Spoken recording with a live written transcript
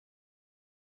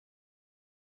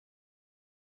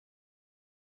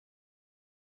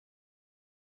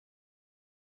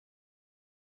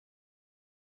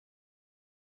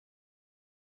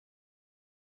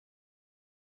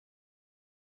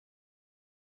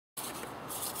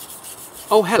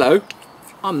Oh hello,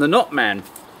 I'm the knot man.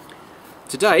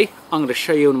 Today I'm going to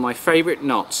show you one of my favourite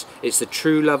knots. It's the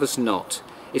true lover's knot.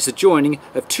 It's the joining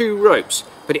of two ropes,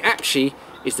 but it actually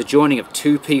is the joining of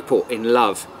two people in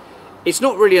love. It's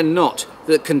not really a knot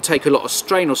that can take a lot of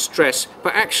strain or stress,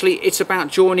 but actually it's about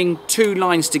joining two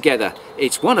lines together.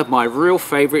 It's one of my real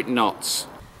favourite knots.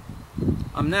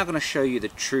 I'm now going to show you the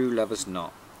true lover's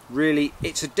knot. Really,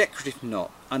 it's a decorative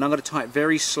knot, and I'm going to tie it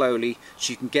very slowly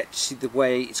so you can get to see the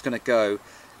way it's going to go.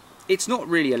 It's not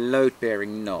really a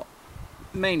load-bearing knot,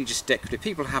 mainly just decorative.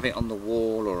 People have it on the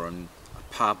wall or in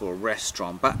a pub or a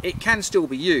restaurant, but it can still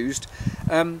be used.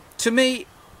 To me,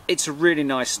 it's a really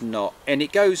nice knot, and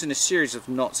it goes in a series of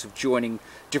knots of joining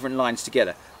different lines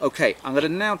together. Okay, I'm going to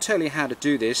now tell you how to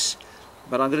do this,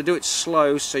 but I'm going to do it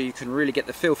slow so you can really get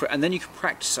the feel for it, and then you can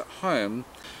practice at home.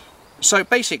 So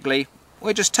basically,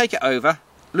 we'll just take it over,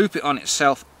 loop it on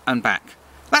itself and back.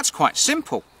 That's quite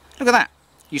simple. Look at that.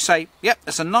 You say, yep,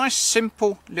 that's a nice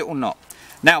simple little knot.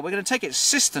 Now we're going to take its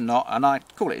sister knot, and I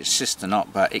call it its sister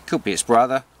knot, but it could be its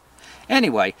brother.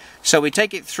 Anyway, so we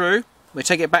take it through, we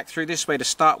take it back through this way to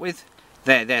start with.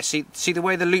 There, see the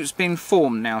way the loop's been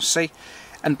formed now, see?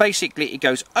 And basically it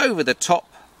goes over the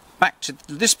top, back to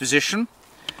this position.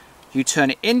 You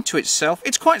turn it into itself.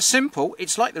 It's quite simple.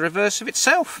 It's like the reverse of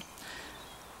itself.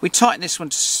 We tighten this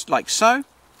one like so.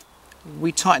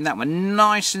 We tighten that one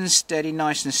nice and steady,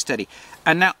 nice and steady.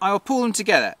 And now I'll pull them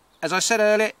together. As I said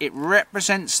earlier, it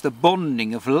represents the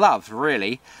bonding of love,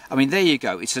 really. I mean, there you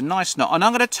go. It's a nice knot. And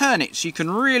I'm going to turn it so you can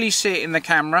really see it in the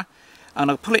camera. And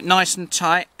I'll pull it nice and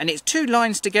tight. And it's two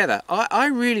lines together. I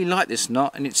really like this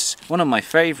knot, and it's one of my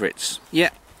favourites. Yeah,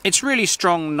 it's really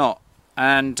strong knot.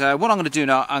 And what I'm going to do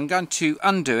now, I'm going to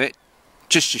undo it,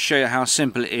 just to show you how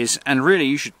simple it is, and really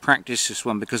you should practice this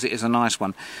one because it is a nice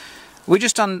one. We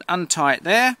just untie it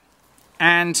there,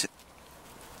 and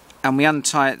we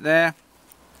untie it there,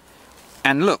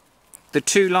 and look, the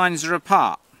two lines are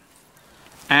apart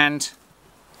and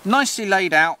nicely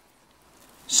laid out,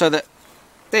 so that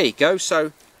there you go.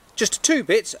 So just two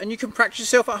bits, and you can practice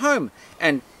yourself at home.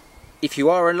 And if you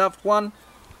are a loved one,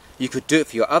 you could do it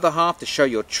for your other half to show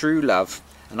your true love.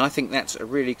 And I think that's a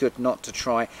really good knot to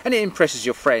try, and it impresses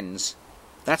your friends.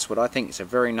 That's what I think. It's a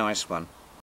very nice one.